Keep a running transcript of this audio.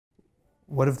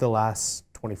What have the last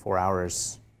 24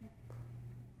 hours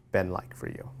been like for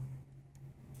you?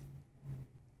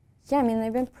 Yeah, I mean,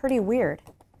 they've been pretty weird.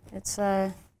 It's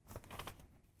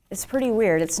pretty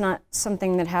weird. It's not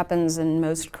something that happens in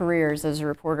most careers as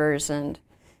reporters, and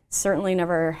certainly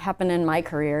never happened in my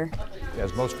career.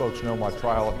 As most folks know, my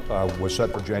trial was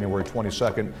set for January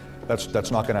 22nd.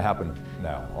 That's not going to happen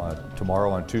now.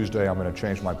 Tomorrow on Tuesday, I'm going to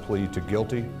change my plea to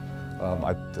guilty.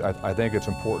 I think it's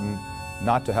important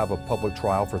not to have a public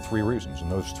trial for 3 reasons,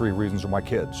 and those 3 reasons are my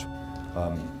kids.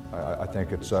 I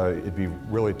think it'd be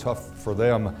really tough for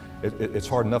them. It's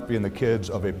hard enough being the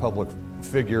kids of a public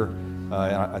figure, and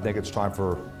I think it's time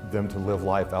for them to live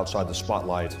life outside the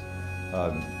spotlight.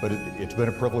 But it's been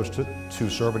a privilege to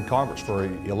serve in Congress for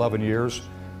 11 years,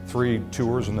 3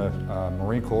 tours in the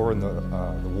Marine Corps and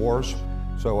the wars.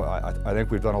 So I think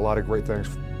we've done a lot of great things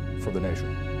for the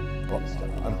nation. Well,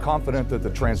 I'm confident that the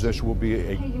transition will be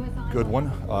a good one.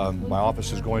 My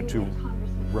office is going to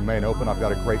remain open. I've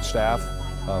got a great staff.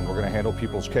 We're going to handle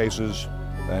people's cases,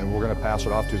 and we're going to pass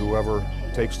it off to whoever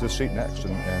takes this seat next,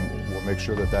 and we'll make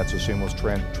sure that that's a seamless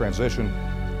transition.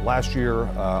 Last year,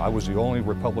 I was the only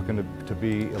Republican to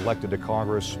be elected to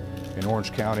Congress in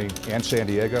Orange County and San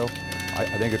Diego.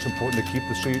 I think it's important to keep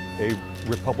the seat a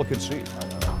Republican seat.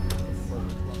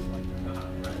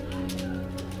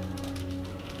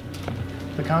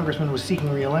 The congressman was seeking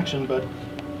re-election, but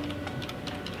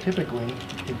typically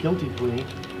a guilty plea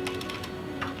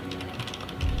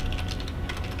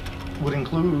would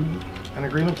include an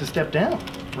agreement to step down,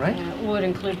 right? Would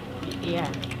include, yeah.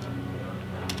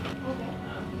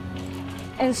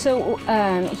 And so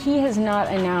he has not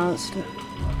announced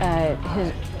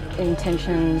his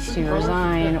intentions to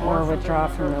resign or withdraw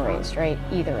from the race, right?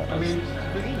 Either of those. I mean,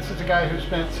 this is a guy who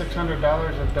spent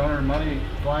 $600 of donor money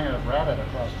flying a rabbit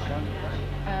across the country, right?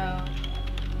 Oh.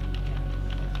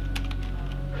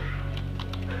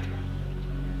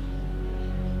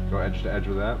 Go edge to edge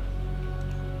with that.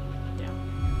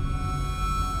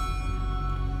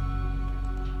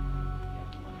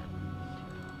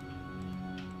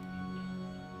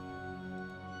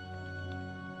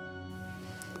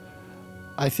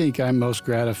 I think I'm most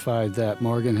gratified that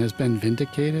Morgan has been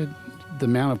vindicated. The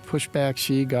amount of pushback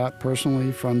she got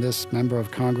personally from this member of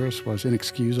Congress was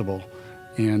inexcusable,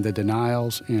 and the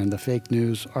denials and the fake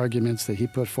news arguments that he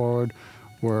put forward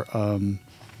were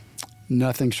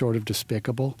nothing short of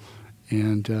despicable.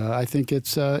 And I think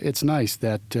it's nice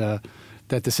that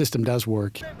that the system does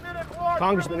work.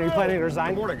 Congressman, are you planning to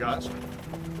resign? Good morning, guys.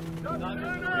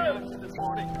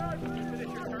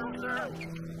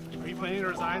 Are you planning to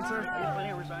resign, sir? Are you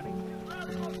planning on resigning?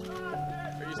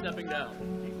 Are you stepping down?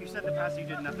 You said in the past you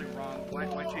did nothing wrong. Why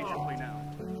change your plea now?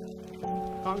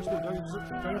 Congressman, don't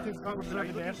you think Congress should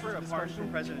have to answer For a pardon from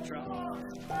President Trump?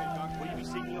 Will you be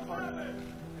seeking a pardon?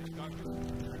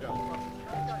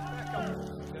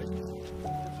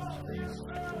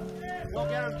 Go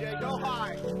get him, Jay. Go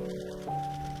high.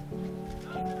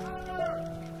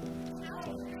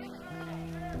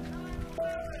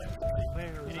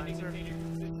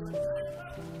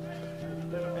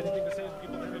 Anything to say to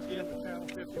people that have yet to channel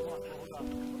 51?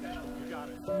 You got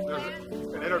it. There's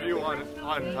an interview on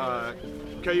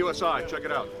KUSI. Check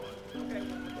it out.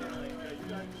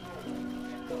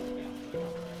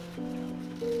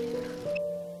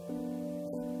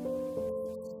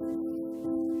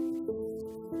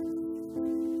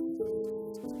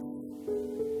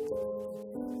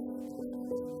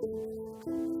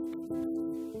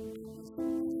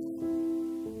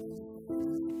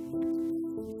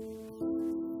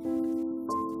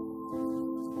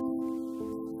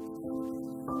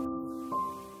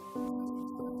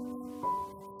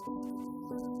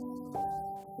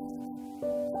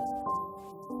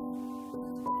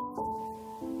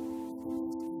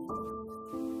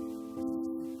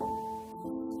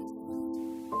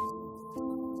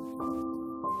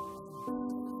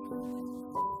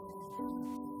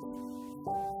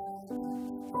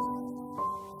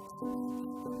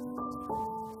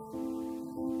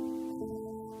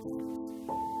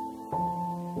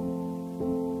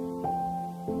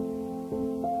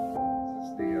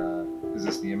 Is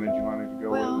this the image you wanted to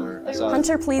go with?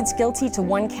 Hunter pleads guilty to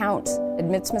 1 count,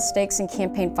 admits mistakes in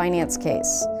campaign finance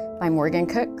case, by Morgan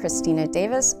Cook, Christina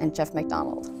Davis, and Jeff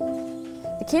McDonald.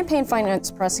 The campaign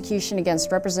finance prosecution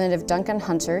against Representative Duncan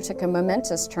Hunter took a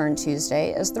momentous turn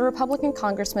Tuesday as the Republican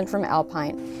congressman from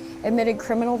Alpine admitted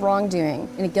criminal wrongdoing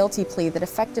in a guilty plea that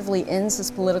effectively ends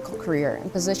his political career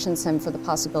and positions him for the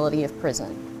possibility of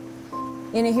prison.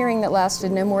 In a hearing that lasted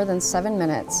no more than 7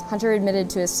 minutes, Hunter admitted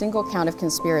to a single count of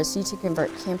conspiracy to convert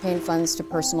campaign funds to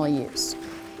personal use.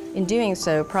 In doing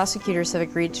so, prosecutors have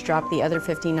agreed to drop the other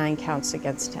 59 counts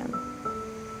against him.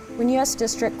 When U.S.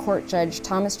 District Court Judge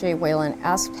Thomas J. Whalen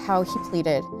asked how he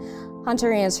pleaded,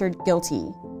 Hunter answered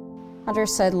guilty. Hunter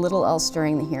said little else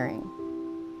during the hearing.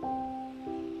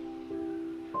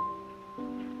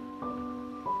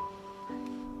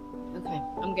 Okay,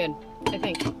 I'm good, I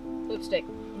think. Lipstick,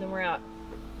 and then we're out.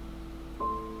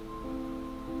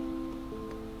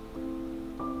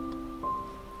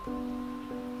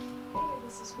 Hey,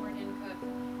 this is Morgan Cook.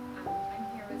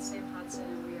 I'm here with Sam Hodson,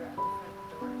 and we are at the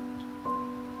front door.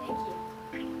 Thank you.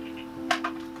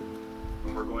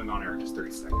 We're going on air in just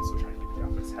 30 seconds, so try to keep it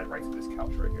down. Let's head right to this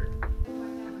couch right here.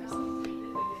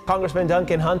 Congressman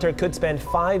Duncan Hunter could spend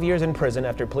 5 years in prison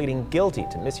after pleading guilty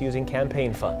to misusing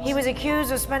campaign funds. He was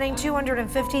accused of spending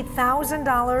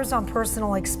 $250,000 on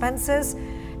personal expenses,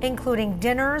 including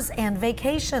dinners and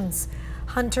vacations.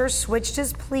 Hunter switched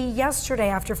his plea yesterday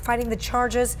after fighting the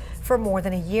charges for more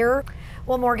than a year.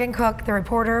 Well, Morgan Cook, the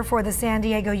reporter for the San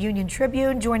Diego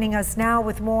Union-Tribune, joining us now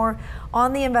with more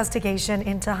on the investigation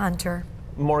into Hunter.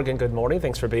 Morgan, good morning.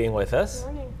 Thanks for being with us.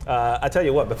 Good morning. I tell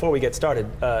you what, before we get started,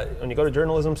 when you go to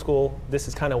journalism school, this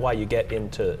is kind of why you get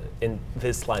in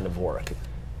this line of work.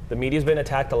 The media's been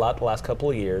attacked a lot the last couple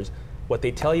of years. What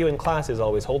they tell you in class is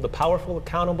always hold the powerful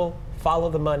accountable, follow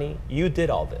the money. You did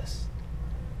all this.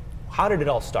 How did it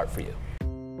all start for you?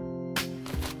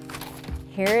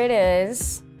 Here it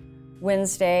is,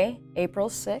 Wednesday, April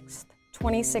 6th,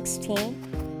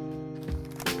 2016.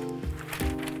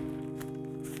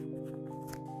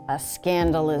 A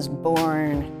scandal is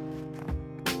born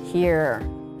here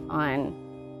on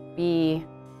B2.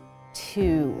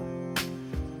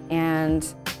 And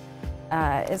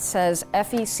it says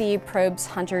FEC probes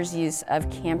Hunter's use of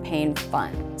campaign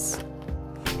funds.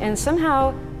 And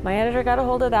somehow my editor got a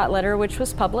hold of that letter, which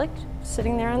was public,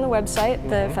 sitting there on the website,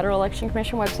 the Federal Election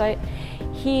Commission website.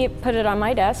 He put it on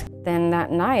my desk. Then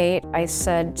that night, I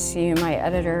said to my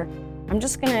editor, I'm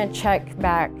just gonna check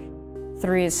back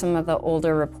through some of the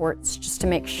older reports just to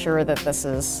make sure that this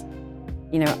is,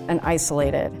 you know, an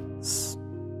isolated,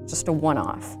 just a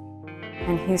one-off.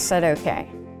 And he said, okay.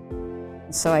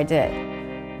 So I did.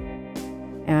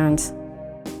 And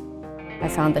I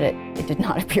found that it did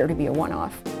not appear to be a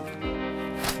one-off.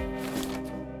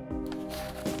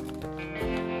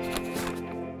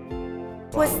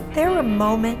 Was there a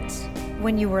moment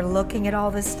when you were looking at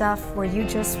all this stuff where you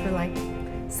just were like,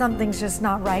 something's just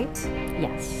not right?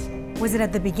 Yes. Was it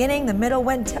at the beginning, the middle?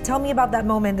 When? Tell me about that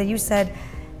moment that you said,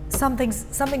 something's.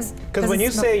 Because when you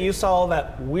say you saw all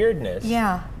that weirdness,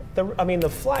 yeah. I mean, the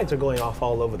flags are going off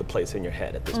all over the place in your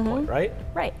head at this point, right?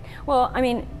 Right. Well, I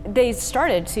mean, they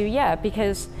started to, yeah,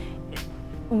 because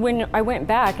when I went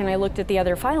back and I looked at the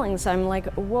other filings, I'm like,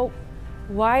 well,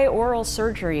 why oral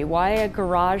surgery? Why a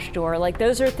garage door? Like,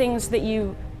 those are things that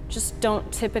you just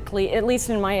don't typically, at least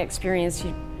in my experience,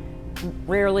 you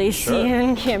rarely see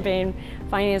in campaign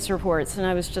finance reports. And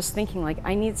I was just thinking, like,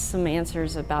 I need some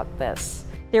answers about this.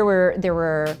 There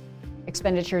were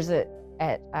expenditures at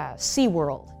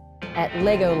SeaWorld, at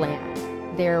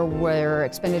Legoland. There were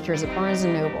expenditures at Barnes &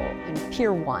 Noble and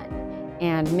Pier 1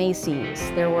 and Macy's.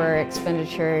 There were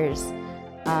expenditures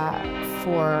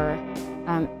for,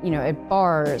 you know, at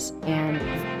bars and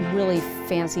really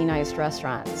fancy, nice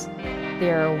restaurants.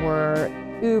 There were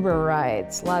Uber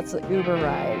rides, lots of Uber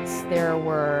rides. There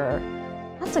were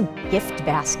lots of gift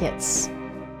baskets.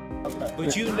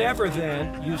 But you never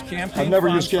then use campaign funds. I've never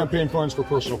used campaign funds for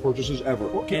personal purchases, ever.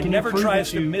 And never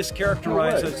tries to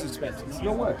mischaracterize those expenses.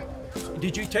 No way.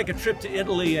 Did you take a trip to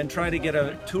Italy and try to get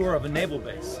a tour of a naval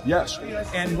base? Yes.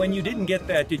 And when you didn't get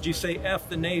that, did you say F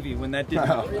the Navy when that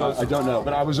didn't? I don't know,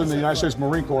 but I was in the United States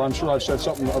Marine Corps. I'm sure I've said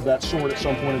something of that sort at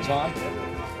some point in time.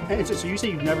 Hey, so you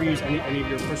say you've never used any of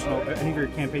your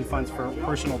campaign funds for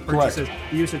personal purchases.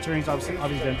 Correct. The U.S. attorneys obviously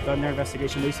done their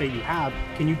investigation. They say you have.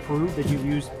 Can you prove that you've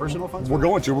used personal funds? We're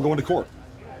going to court.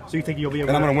 So you think you'll be able?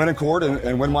 And I'm going to win in court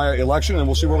and win my election, and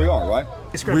we'll see where we are, right?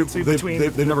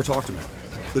 They've never talked to me.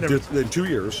 In 2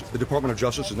 years, the Department of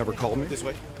Justice has never called me. This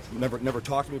way. Never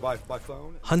talked to me by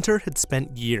phone. Hunter had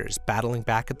spent years battling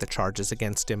back at the charges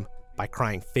against him by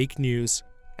crying fake news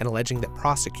and alleging that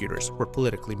prosecutors were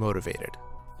politically motivated.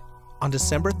 On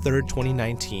December 3rd,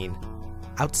 2019,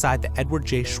 outside the Edward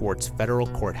J. Schwartz Federal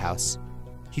Courthouse,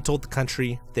 he told the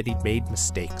country that he'd made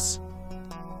mistakes.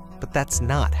 But that's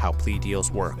not how plea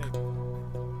deals work.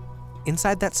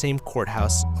 Inside that same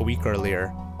courthouse a week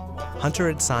earlier, Hunter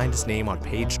had signed his name on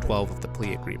page 12 of the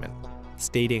plea agreement,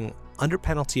 stating, under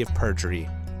penalty of perjury,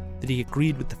 that he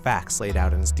agreed with the facts laid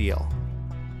out in his deal.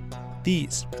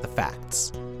 These are the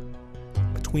facts.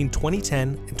 Between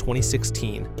 2010 and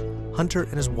 2016, Hunter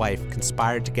and his wife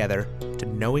conspired together to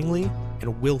knowingly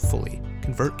and willfully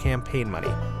convert campaign money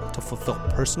to fulfill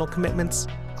personal commitments,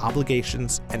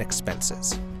 obligations and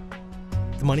expenses.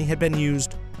 The money had been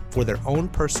used for their own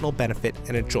personal benefit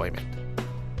and enjoyment.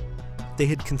 They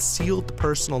had concealed the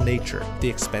personal nature of the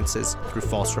expenses through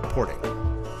false reporting.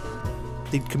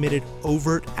 They'd committed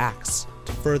overt acts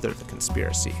to further the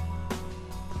conspiracy.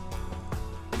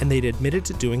 And they'd admitted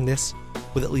to doing this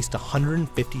with at least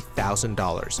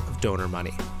 $150,000 of donor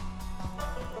money.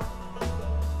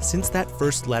 Since that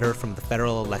first letter from the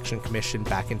Federal Election Commission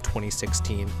back in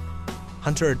 2016,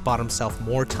 Hunter had bought himself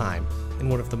more time in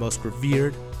one of the most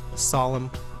revered, solemn,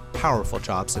 powerful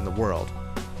jobs in the world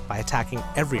by attacking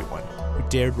everyone who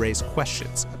dared raise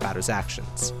questions about his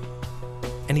actions.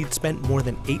 And he'd spent more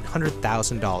than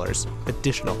 $800,000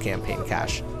 additional campaign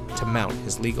cash to mount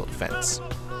his legal defense.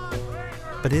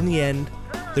 But in the end,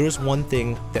 there was one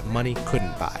thing that money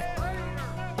couldn't buy: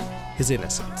 his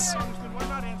innocence.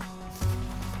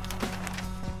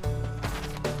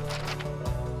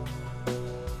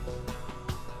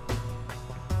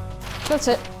 That's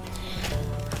it.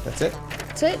 That's it?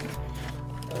 That's it.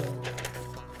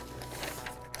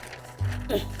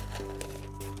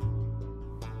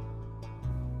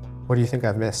 What do you think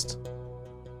I've missed?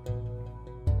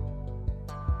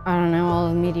 I don't know, all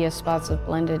the media spots have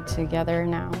blended together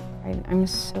now. I'm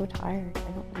so tired,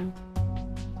 I don't know.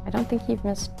 I don't think you've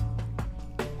missed.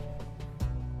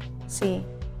 See,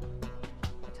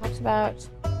 it talks about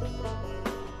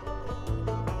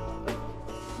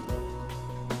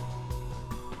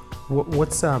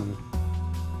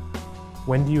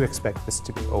when do you expect this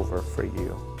to be over for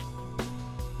you?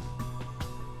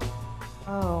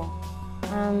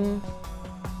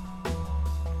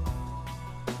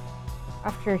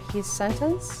 After he's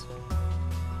sentenced,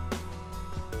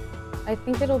 I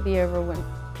think it'll be over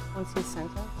once he's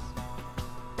sentenced.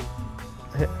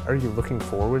 Are you looking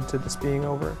forward to this being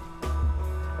over?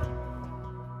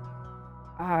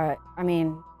 I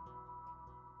mean,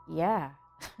 yeah.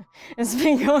 It's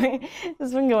been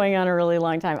going on a really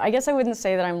long time. I guess I wouldn't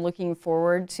say that I'm looking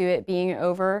forward to it being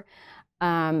over,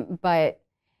 but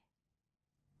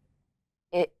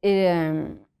it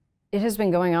has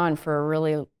been going on for a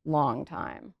really long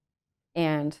time,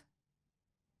 and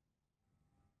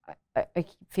I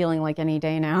keep feeling like any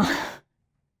day now.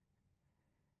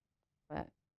 But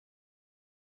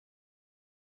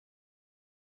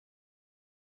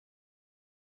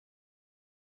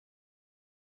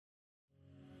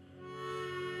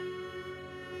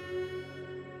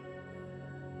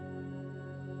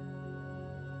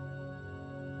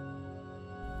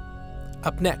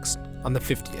Up next on the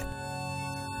 50th.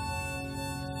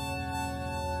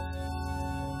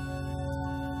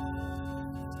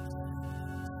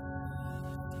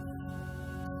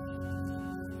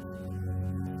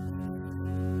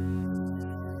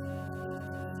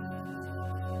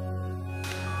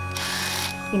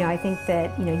 You know, I think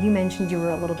that, you mentioned you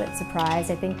were a little bit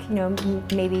surprised. I think,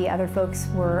 maybe other folks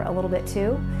were a little bit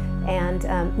too, and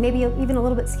maybe even a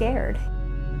little bit scared.